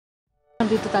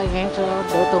Dito tayo ngayon sa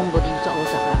Omori sa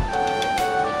Osaka.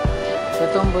 Sa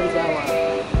Omori Gawa.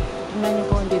 Tingnan niyo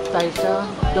po, dito tayo sa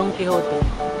Quijote.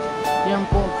 Yan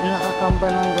po,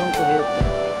 pinakakamba ng Quijote.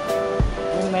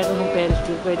 Meron ng Ferris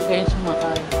wheel, pwede kayong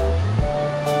sumakay.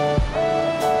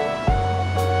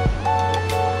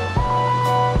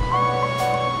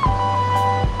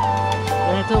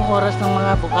 Ganito ang oras ng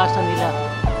mga bukasan nila.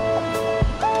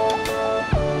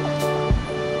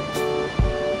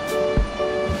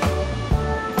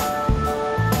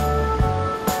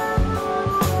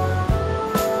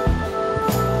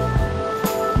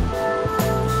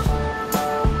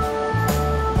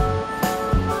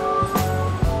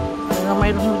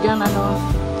 Mayroon mo dyan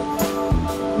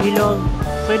ilog.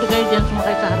 Pwede kayo dyan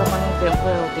sumakay sa harapan ng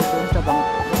templo dito sa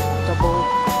boat.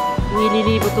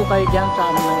 Ililibot ko kayo dyan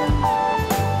sa na yan.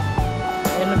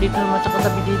 Ayan dito naman sa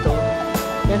katabi dito.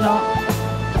 Yan ang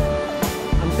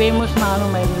famous na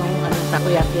mayroon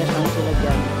takoyaki ang sila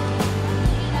dyan.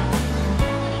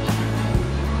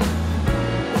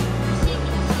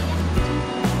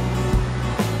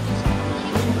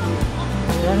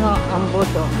 Yan ang boat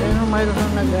Yan mayroon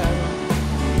ng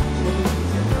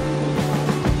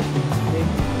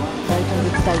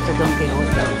tayo sa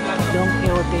Quijote.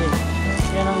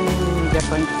 Yan ang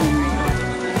Japan film.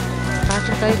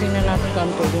 Kasi tayo din na natin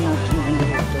kanto din natin ang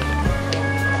dito.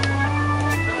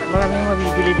 Maraming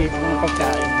mabibili dito ng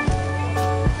pagkain.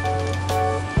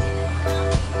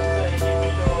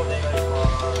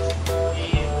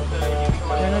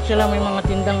 Yan sila, may mga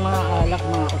tindang mga alak,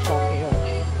 mga usaki.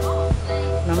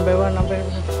 Number 1,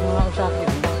 mga usaki.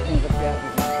 Yung kapyari.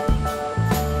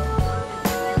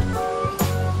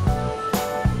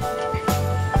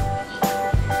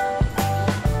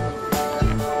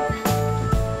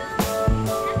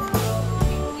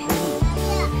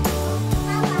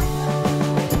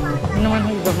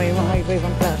 May mga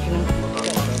iba-ibang klase ng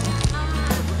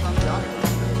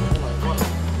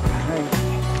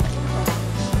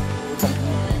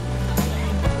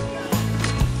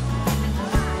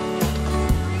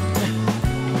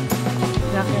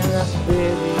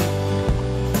raspberry.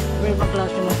 Iba-ibang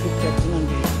klase ng picture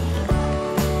nandito.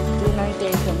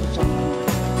 298 ang isang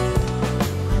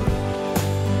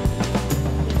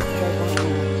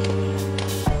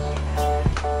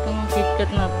itong KitKat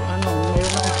na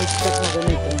mayroon akong KitKat na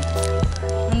ganito.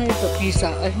 Ano ito?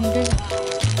 Pizza? Ay hindi.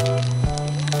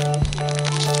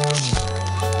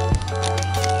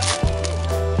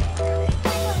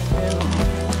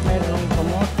 Mayroon ng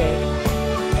kamote,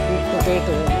 sweet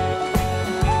potato.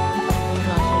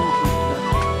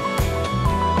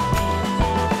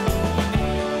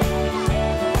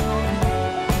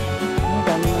 Ang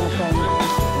dami na siya.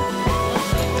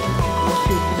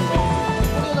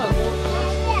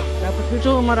 Tapos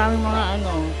dito maraming mga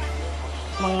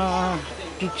mga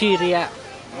chichirya.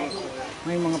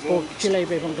 May mga pork sila,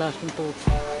 iba-ibang klase ng pork.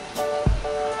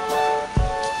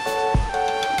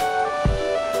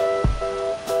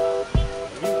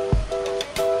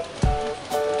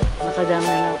 Nakadami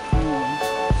na lahat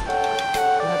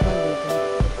ng dito.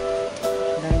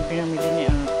 Dahil pinamili ni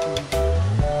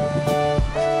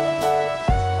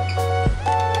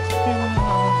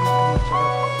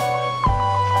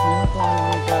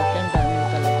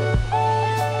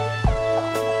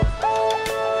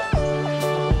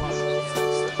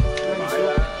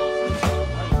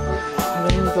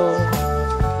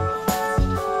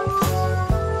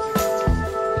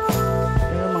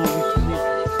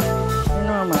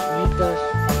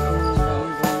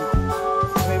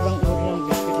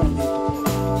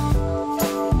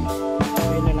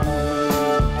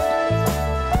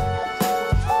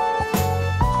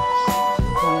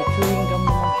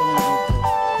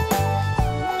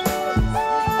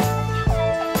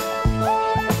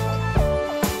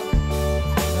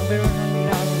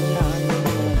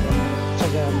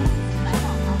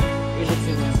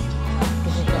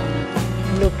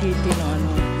Kitty na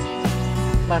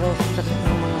para sa sakit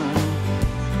ng mga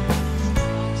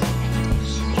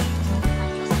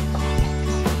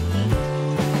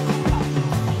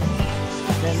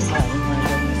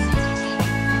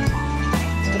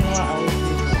ito mga awit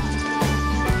dito.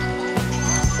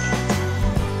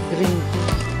 Green tea.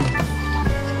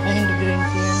 Ay hindi green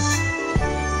tea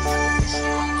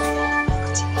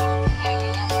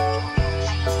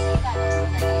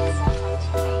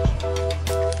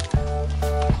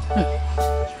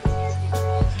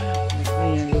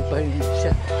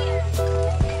yan.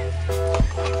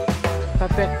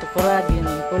 Perfecto, collagen.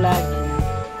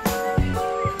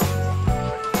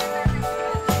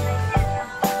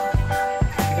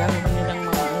 Dami nilang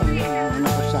mga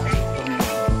nakasakit.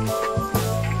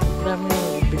 Dami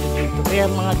yung pinipito. Kaya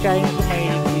mga Chinese may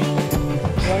yan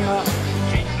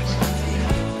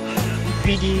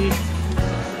CBD.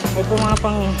 May po mga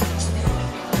pang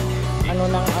ano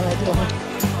lang, ano ito,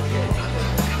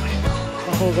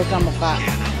 panghugas na mukha.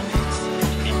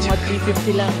 Mga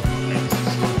 350 lang.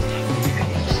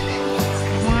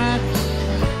 Mga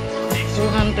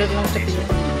 200 lang sa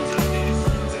Pilipinas.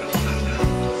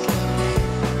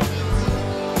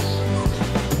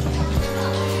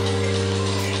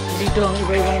 Dito ang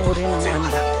iba-ibang uri ng ano,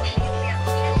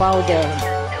 powder.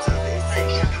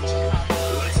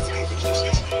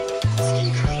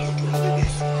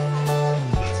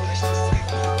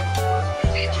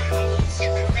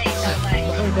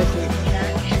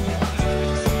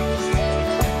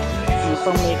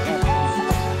 Pang makeup.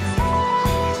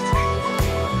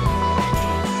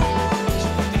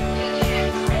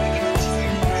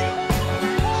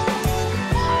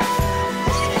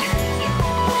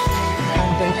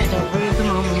 Pero ito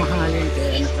mga mamahalin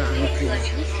kaya nakahanap yun.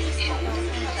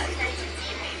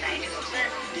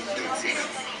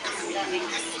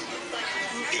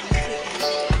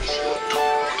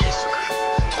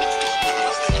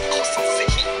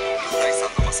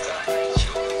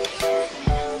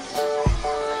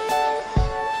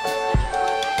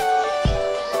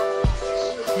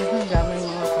 Daming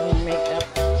mga pang makeup.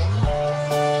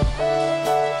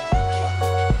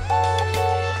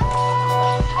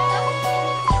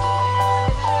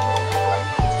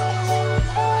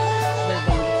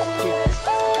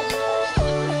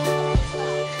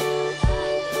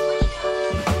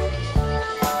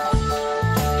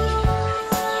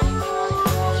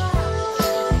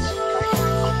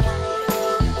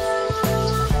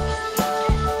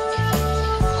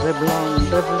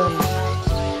 Revlon.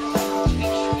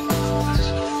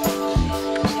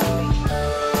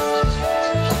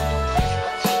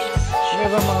 May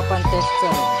ba mga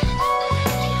pan-tester?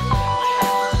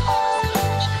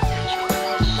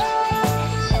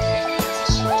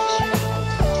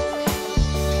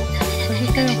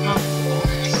 Nakita yung half.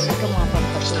 Ito mga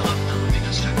pan-tester.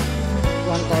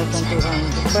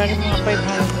 1,200. Bali mga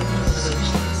 500.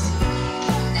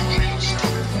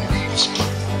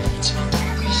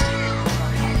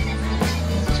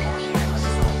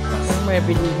 May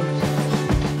bilhin.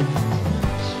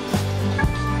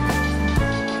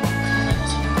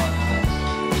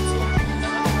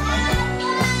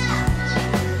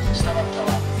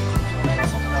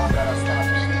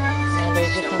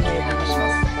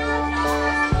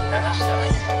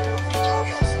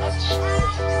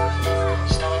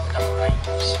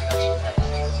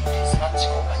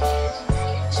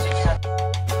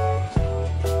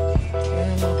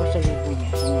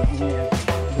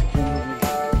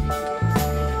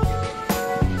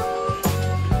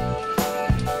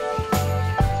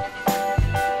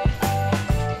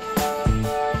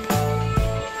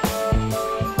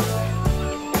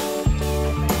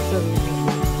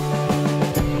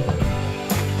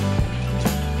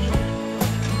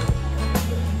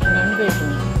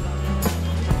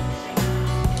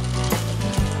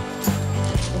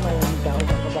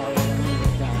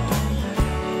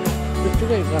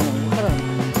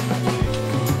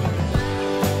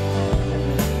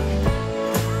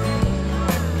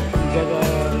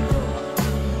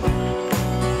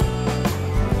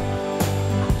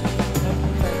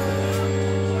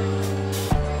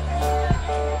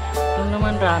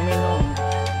 Ramen no.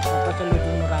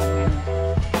 Napasalubong mo ramen.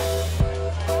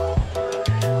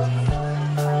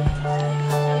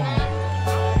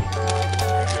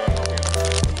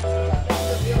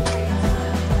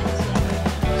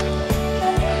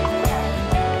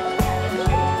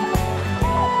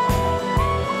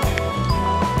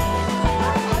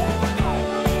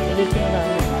 Dito na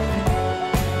ramen.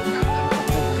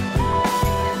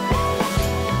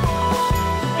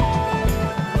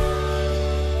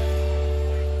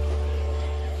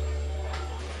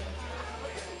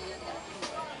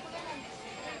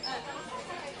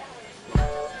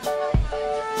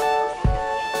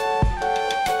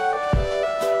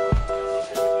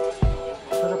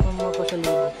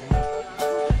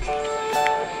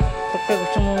 Pagka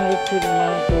gusto mong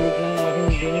matulog ng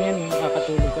mahimbing yan,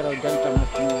 makakatulog ka raw dyan sa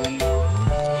mas ngayon.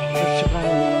 At saka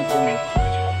yung mga tumas.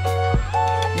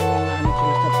 Yung mga ano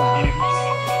sila sa paan.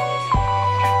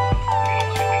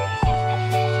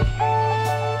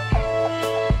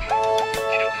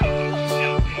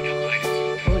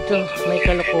 Ito, may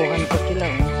kalokohan pa sila.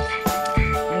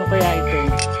 Ano kaya ito?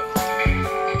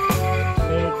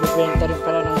 May nagbibenta rin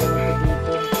pala ng ganito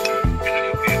dito.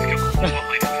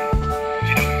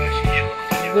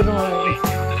 Siguro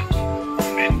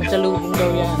masalubong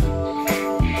daw yan.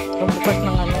 Pambukas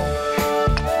ng ano,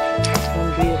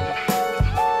 ng beer.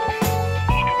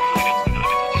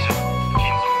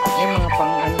 May mga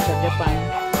pang ano sa Japan.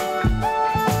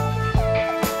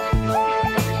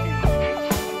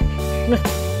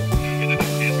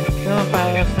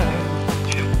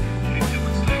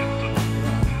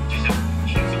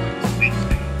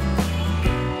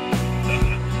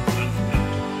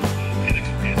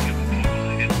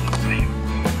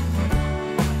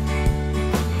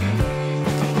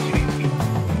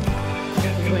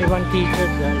 teacher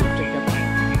galing sa Japan.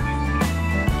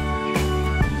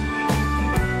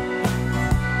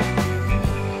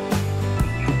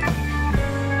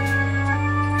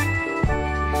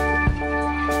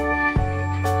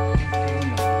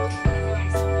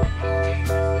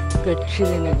 Good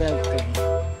chili na welcome.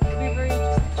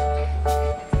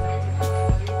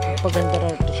 Paganda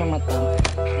raw ito sa mata.